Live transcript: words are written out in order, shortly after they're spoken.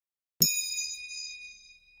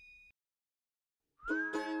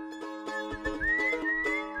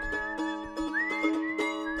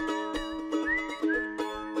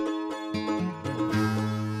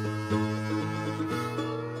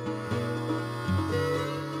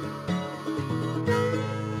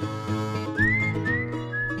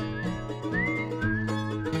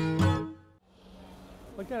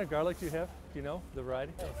kind of garlic do you have? Do you know the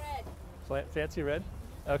variety? Red. Fancy red?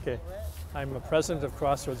 Okay. I'm a president of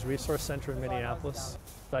Crossroads Resource Center in Minneapolis.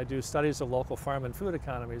 I do studies of local farm and food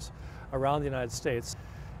economies around the United States.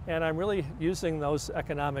 And I'm really using those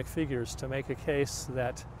economic figures to make a case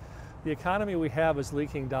that the economy we have is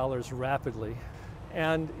leaking dollars rapidly.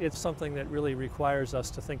 And it's something that really requires us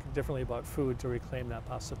to think differently about food to reclaim that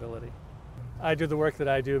possibility. I do the work that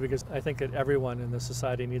I do because I think that everyone in this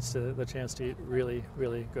society needs the chance to eat really,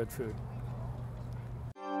 really good food.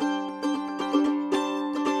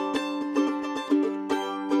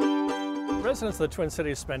 Residents of the Twin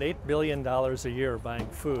Cities spend $8 billion a year buying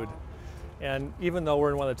food. And even though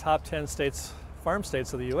we're in one of the top 10 states, farm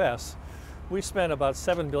states of the U.S., we spend about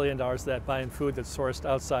 $7 billion of that buying food that's sourced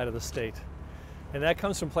outside of the state. And that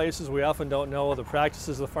comes from places we often don't know the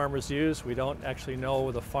practices the farmers use. We don't actually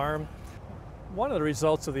know the farm. One of the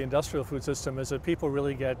results of the industrial food system is that people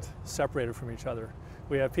really get separated from each other.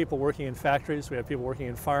 We have people working in factories, we have people working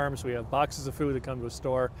in farms, we have boxes of food that come to a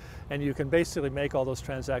store, and you can basically make all those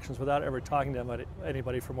transactions without ever talking to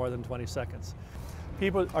anybody for more than 20 seconds.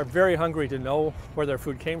 People are very hungry to know where their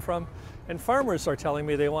food came from, and farmers are telling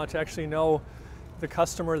me they want to actually know the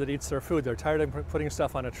customer that eats their food. They're tired of putting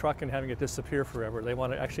stuff on a truck and having it disappear forever. They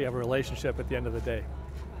want to actually have a relationship at the end of the day.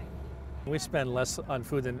 We spend less on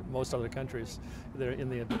food than most other countries in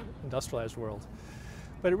the industrialized world.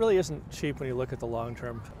 But it really isn't cheap when you look at the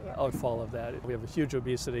long-term outfall of that. We have a huge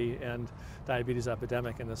obesity and diabetes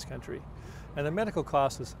epidemic in this country. And the medical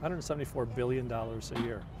cost is $174 billion a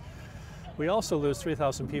year. We also lose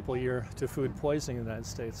 3,000 people a year to food poisoning in the United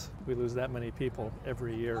States. We lose that many people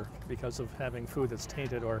every year because of having food that's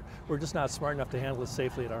tainted, or we're just not smart enough to handle it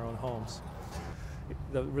safely at our own homes.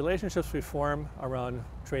 The relationships we form around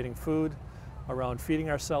trading food, around feeding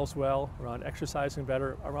ourselves well, around exercising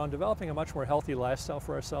better, around developing a much more healthy lifestyle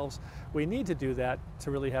for ourselves, we need to do that to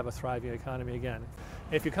really have a thriving economy again.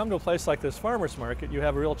 If you come to a place like this farmer's market, you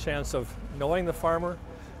have a real chance of knowing the farmer,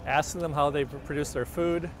 asking them how they produce their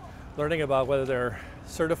food, learning about whether they're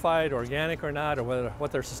certified organic or not, or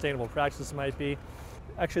what their sustainable practices might be.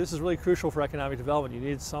 Actually, this is really crucial for economic development. You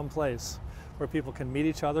need some place where people can meet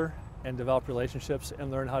each other and develop relationships and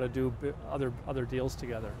learn how to do other deals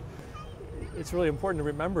together. It's really important to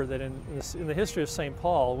remember that in the history of St.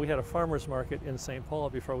 Paul, we had a farmer's market in St. Paul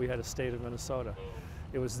before we had a state of Minnesota.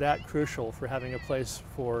 It was that crucial for having a place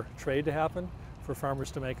for trade to happen, for farmers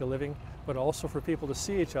to make a living, but also for people to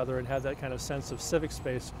see each other and have that kind of sense of civic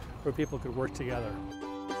space where people could work together.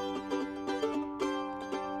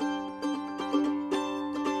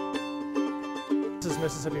 This is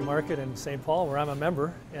Mississippi Market in St. Paul, where I'm a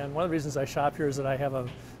member, and one of the reasons I shop here is that I have a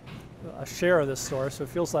share of this store, so it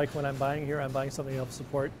feels like when I'm buying here, I'm buying something to help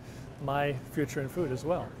support my future in food as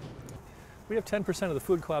well. We have 10% of the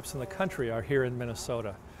food co-ops in the country are here in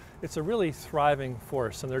Minnesota. It's a really thriving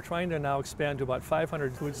force, and they're trying to now expand to about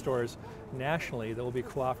 500 food stores nationally that will be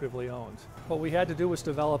cooperatively owned. What we had to do was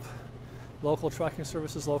develop local trucking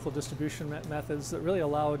services, local distribution methods that really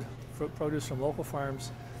allowed produce from local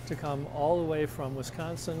farms to come all the way from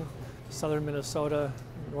Wisconsin, southern Minnesota,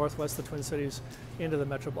 northwest of the Twin Cities, into the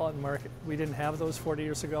metropolitan market. We didn't have those 40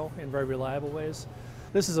 years ago in very reliable ways.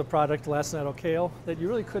 This is a product, lacinato kale, that you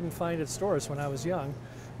really couldn't find at stores when I was young.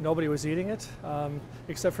 Nobody was eating it,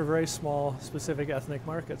 except for very small, specific ethnic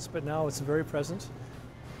markets, but now it's very present.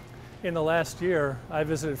 In the last year, I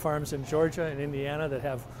visited farms in Georgia and Indiana that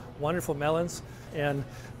have wonderful melons, and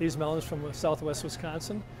these melons from southwest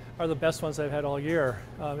Wisconsin are the best ones I've had all year.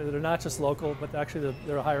 They're not just local, but actually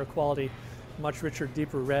they're a higher quality, much richer,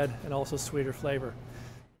 deeper red, and also sweeter flavor.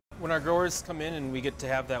 When our growers come in and we get to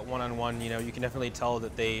have that one-on-one, you can definitely tell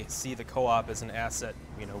that they see the co-op as an asset.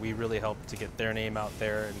 We really help to get their name out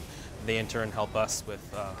there, and they in turn help us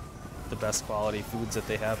with the best quality foods that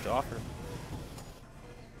they have to offer.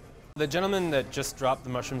 The gentleman that just dropped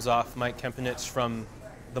the mushrooms off, Mike Kempenich from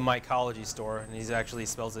the Mycology store, and he actually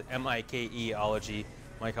spells it M-I-K-E-ology,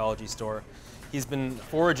 Mycology store. He's been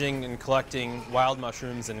foraging and collecting wild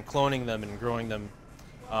mushrooms and cloning them and growing them,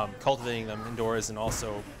 cultivating them indoors, and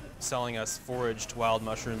also selling us foraged wild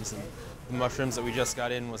mushrooms. And the mushrooms that we just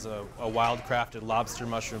got in was a wild crafted lobster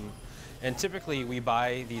mushroom. And typically we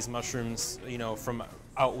buy these mushrooms, from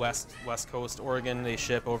out west coast, Oregon. They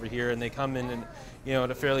ship over here and they come in and,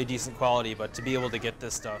 at a fairly decent quality. But to be able to get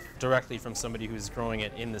this stuff directly from somebody who's growing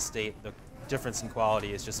it in the state, the difference in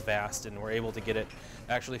quality is just vast, and we're able to get it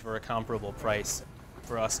actually for a comparable price.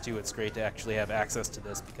 For us too, it's great to actually have access to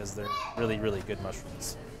this because they're really, really good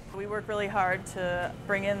mushrooms. We work really hard to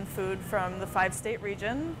bring in food from the 5-state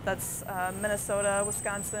region. That's Minnesota,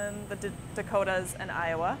 Wisconsin, the Dakotas, and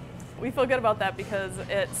Iowa. We feel good about that because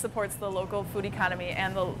it supports the local food economy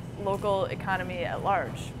and the local economy at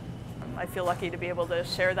large. I feel lucky to be able to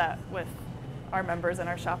share that with our members and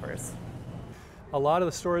our shoppers. A lot of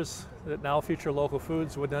the stores that now feature local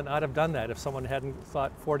foods would not have done that if someone hadn't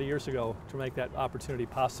thought 40 years ago to make that opportunity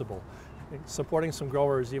possible. Supporting some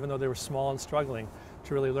growers, even though they were small and struggling,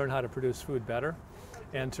 to really learn how to produce food better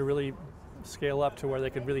and to really scale up to where they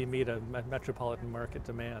could really meet a metropolitan market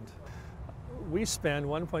demand. We spend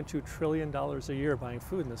 $1.2 trillion a year buying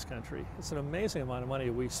food in this country. It's an amazing amount of money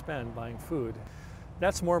we spend buying food.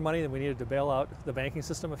 That's more money than we needed to bail out the banking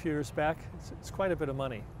system a few years back. It's quite a bit of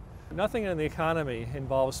money. Nothing in the economy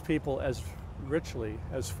involves people as richly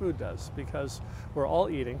as food does, because we're all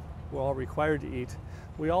eating, we're all required to eat.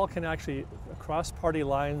 We all can actually, across party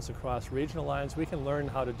lines, across regional lines, we can learn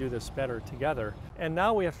how to do this better together. And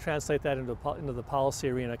now we have to translate that into the policy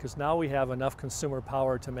arena, because now we have enough consumer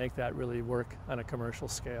power to make that really work on a commercial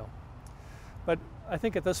scale. But I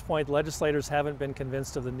think at this point, legislators haven't been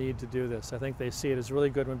convinced of the need to do this. I think they see it as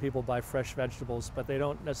really good when people buy fresh vegetables, but they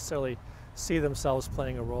don't necessarily see themselves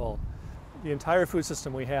playing a role. The entire food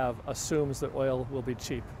system we have assumes that oil will be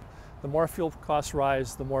cheap. The more fuel costs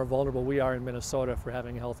rise, the more vulnerable we are in Minnesota for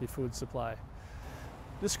having a healthy food supply.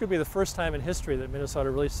 This could be the first time in history that Minnesota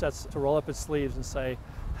really sets to roll up its sleeves and say,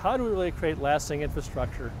 how do we really create lasting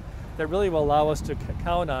infrastructure that really will allow us to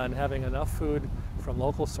count on having enough food from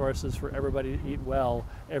local sources for everybody to eat well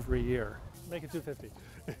every year? Make it 250.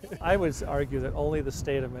 I would argue that only the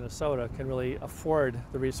state of Minnesota can really afford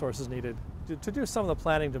the resources needed to do some of the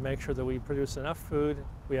planning to make sure that we produce enough food,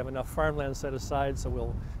 we have enough farmland set aside, so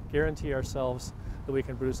we'll guarantee ourselves that we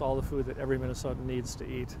can produce all the food that every Minnesotan needs to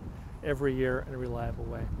eat every year in a reliable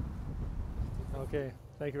way. Okay,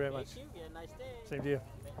 thank you very much. Thank you. Have a nice day. Same to you.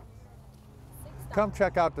 Come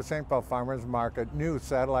check out the St. Paul Farmers Market new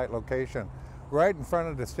satellite location right in front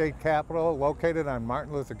of the state capitol, located on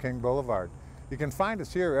Martin Luther King Boulevard. You can find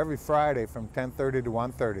us here every Friday from 10:30 to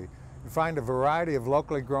 1:30. You find a variety of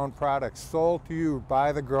locally grown products sold to you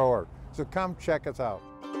by the grower. So come check us out.